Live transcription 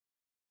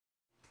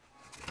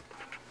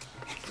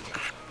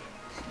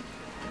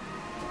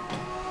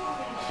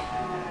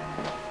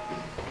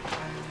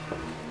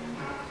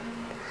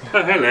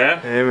Oh, hello.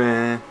 Hey,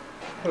 man.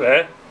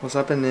 Hello. What's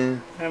up in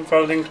there? I'm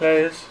folding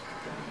clothes.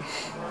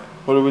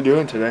 What are we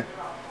doing today?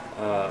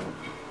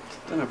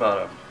 Something about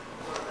a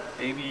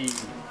baby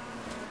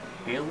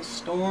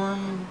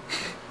hailstorm,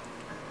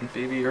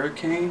 baby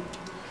hurricane,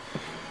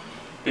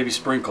 baby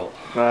sprinkle.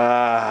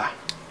 Ah.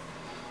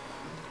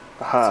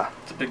 Aha.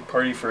 It's a big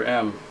party for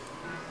M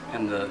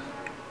and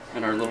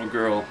our little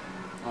girl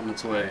on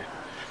its way.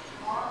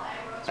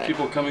 There's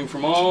people coming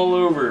from all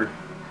over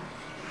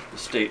the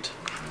state.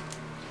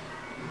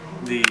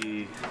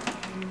 The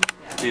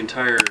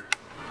entire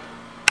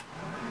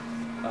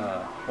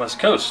West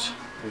Coast.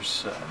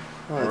 There's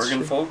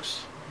Oregon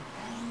folks.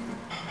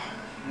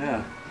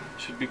 Yeah,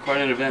 should be quite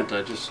an event.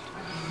 I just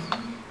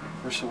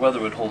wish the weather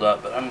would hold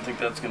up, but I don't think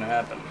that's going to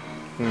happen.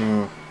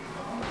 Hmm.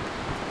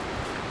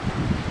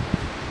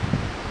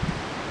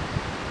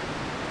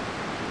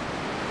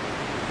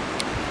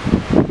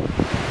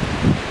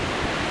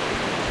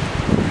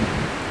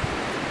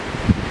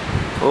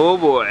 Oh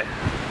boy,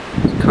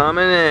 it's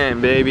coming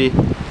in, baby.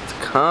 It's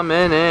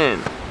coming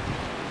in.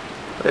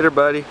 Later,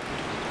 buddy.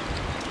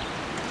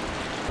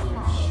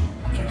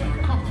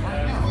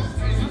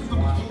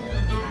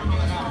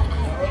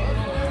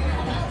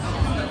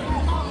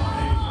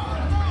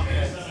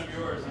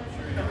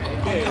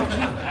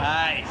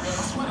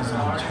 Nice.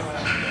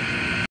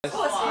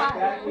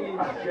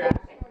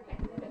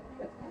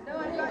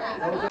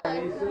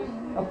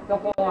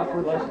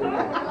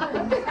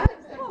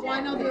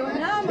 Why not do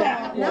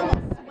it? No,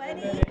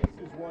 sweaty.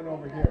 There's one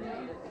over here.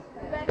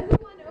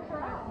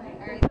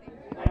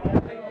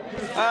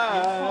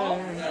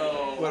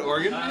 What,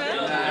 Oregon?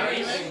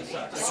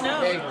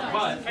 Snow.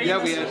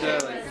 Yeah, we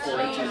had like 4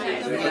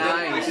 inches.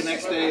 Nice. The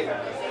next day,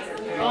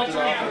 dropped it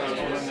off.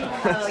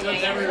 Oh,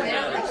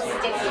 yeah.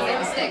 Sticky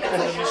and stick.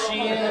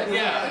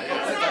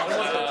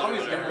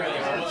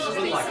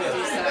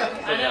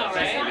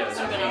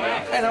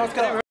 I know it's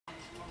kind of.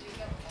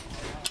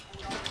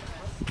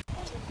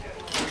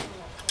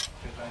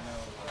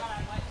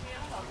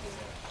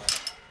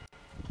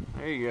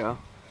 There you go.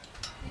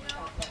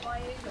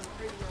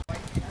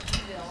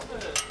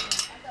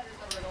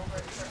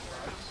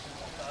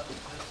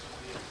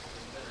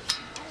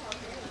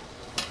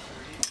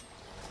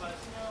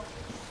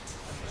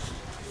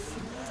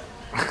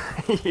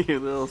 You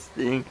little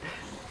stink.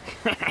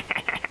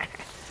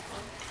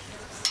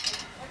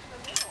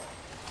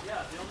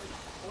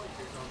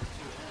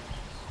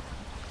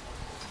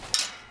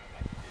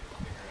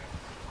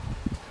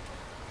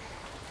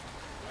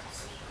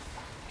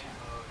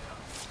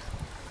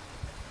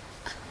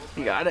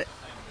 You got it.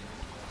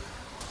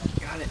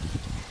 Got it.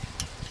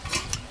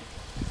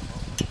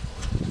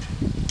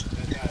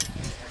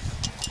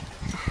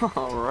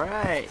 All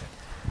right.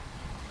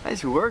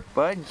 Nice work,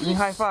 bud. Give me a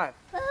high five.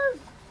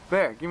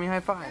 Bear, give me a high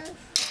five.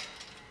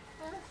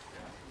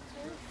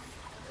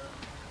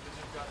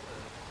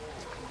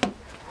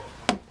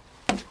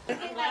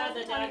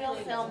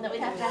 Film that we'd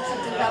have to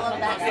develop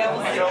that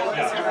film.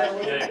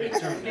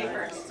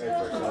 First.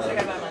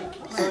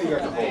 So you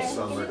got the whole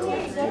summer to look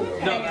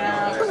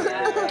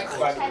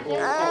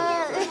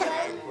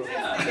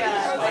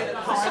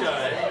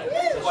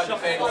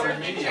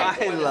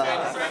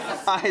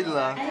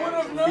Isla.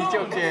 It's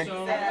okay.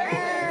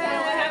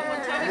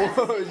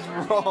 What's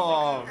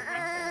wrong?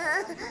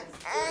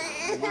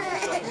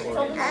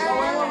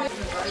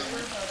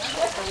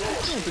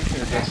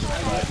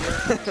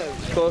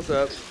 Close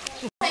up.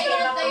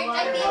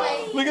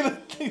 Look at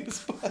that thing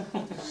spot.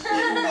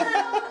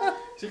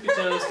 Tippy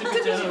toes, tippy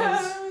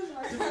toes.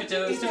 Tippy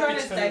toes, He's throwing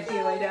his diaper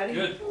away, Daddy.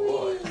 Good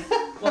boy.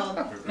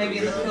 Well, maybe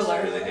in the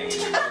cooler.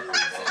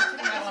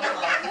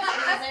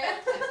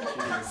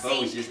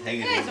 phone was just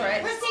hanging in That's there.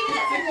 alright. We're saving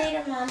that for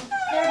later, Mom.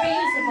 They're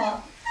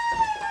reusable.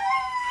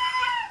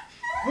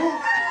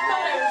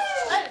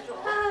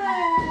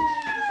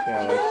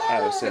 Yeah, like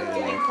I was saying.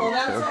 Getting cold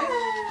outside?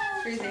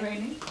 Freezing,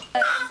 raining. A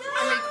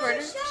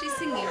recorder? She's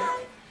singing.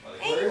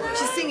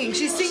 She's singing.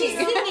 She's singing.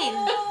 She's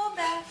singing.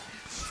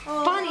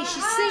 Bonnie,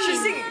 she's singing.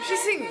 She's singing.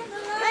 She's singing.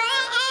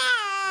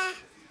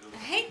 I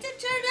hate to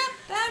turn up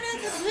out of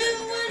the blue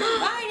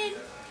uninvited,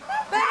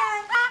 but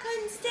I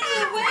couldn't stay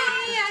away.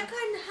 I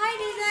couldn't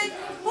hide it. I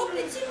hope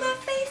it's in my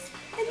face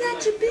and that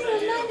you be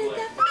reminded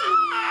that for me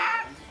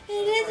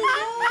it isn't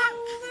over.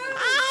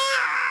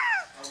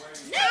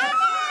 Never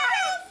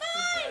will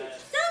find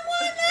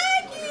someone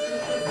like you.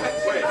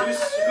 Wait, who's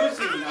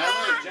singing? I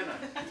like Jenna.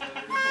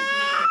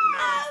 I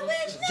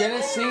wish that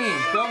Jenna's singing.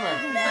 Film her.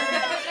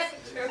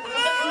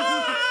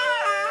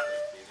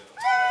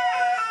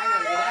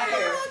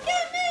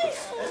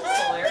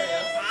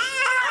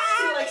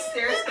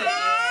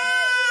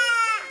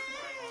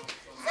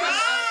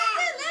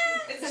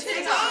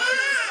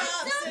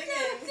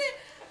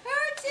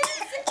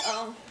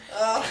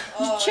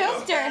 you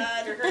choked her.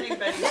 God, you're hurting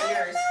Betty's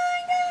ears.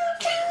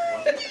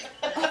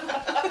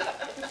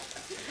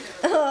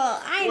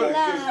 Oh, I What a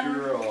love. good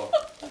girl.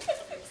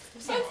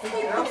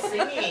 Girl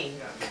singing.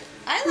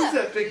 I Who's love.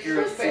 that big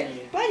girl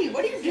singing? Buddy,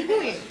 what are you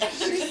doing?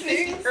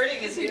 She's hurting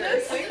his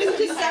ears.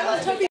 You're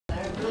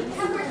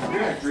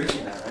not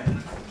drinking that, right?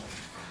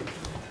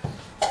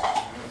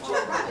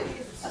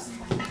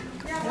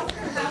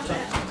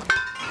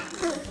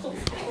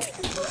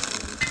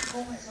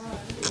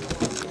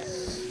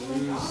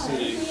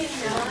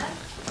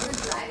 We're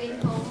driving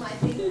home, I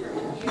think,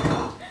 from here.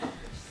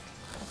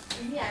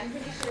 Yeah, I'm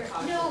pretty sure.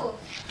 No,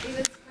 it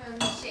was from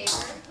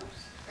Shaver.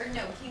 Or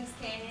no, Kings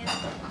Canyon.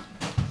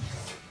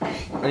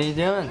 What are you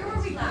doing? Where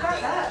were we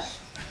last?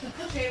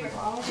 Shaver.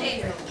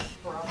 Shaver.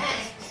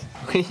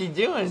 What are you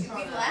doing? We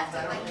left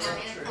at like 9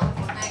 o'clock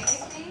at night, I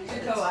think.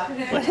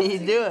 What are you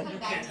doing?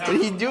 What are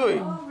you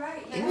doing? What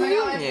are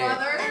you doing here?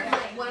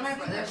 One of my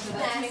brothers said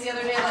that to me the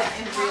other day, like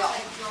in real.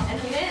 And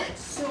he was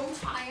so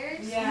tired.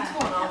 Yeah.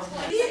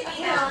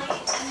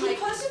 He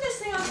posted this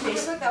thing on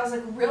Facebook that was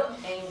like real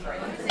angry.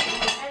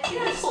 And you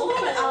know, it's a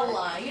little bit out of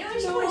line. You know,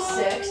 he's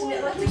 26 and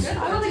it like I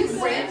was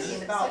like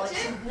ranting about like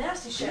some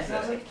nasty shit. And I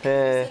was like,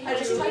 Hey. I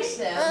just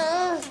texted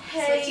him.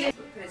 Hey.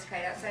 Put his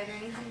kite outside or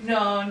anything?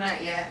 No,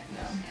 not yet.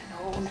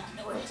 No,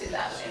 don't do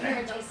that. You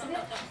never tasted it?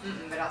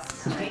 But I'll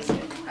taste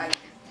it.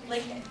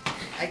 Lick it.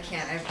 I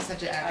can't. I'm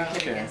such an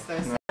advocate against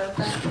those.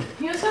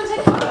 He was gonna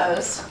take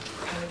photos.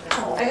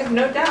 I have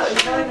no doubt. He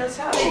probably knows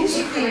how.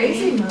 She's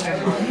crazy.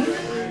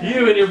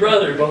 You and your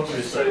brother both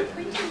recite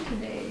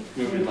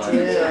movie lines.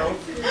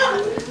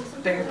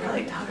 Bear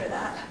probably taught her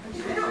that.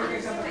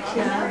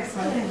 Yeah,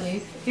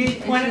 probably. He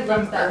pointed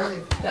from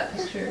early. That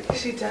picture.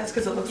 She does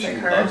because it looks like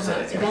her. It looks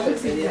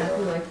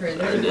exactly like her.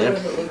 There's a photo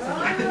that looks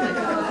exactly like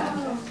that.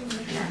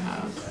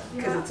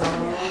 Because it's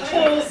all.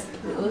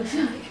 It looks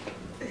like.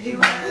 He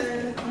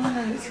wanted.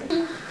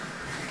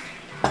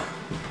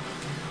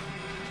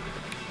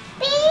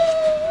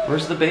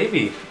 Where's the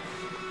baby?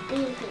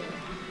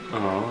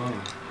 Oh,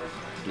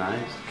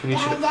 nice. Can you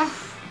show?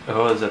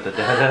 Oh, is that the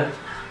dada?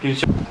 Can you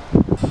show?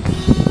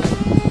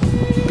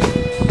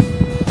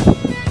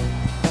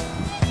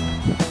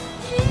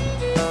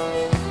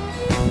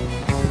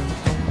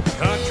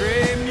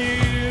 Country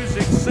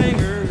music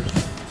singers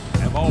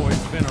have always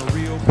been a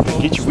real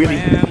close Get you really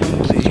family.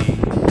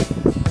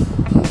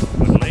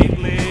 But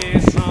lately,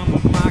 some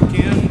of my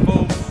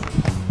kinfolks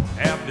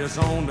have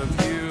disowned a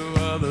few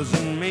others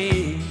than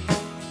me.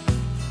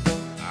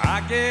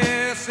 I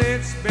guess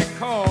it's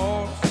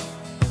because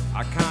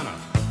I kind of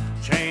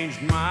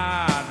changed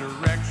my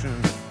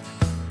direction.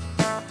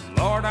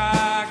 Lord,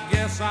 I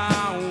guess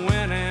I went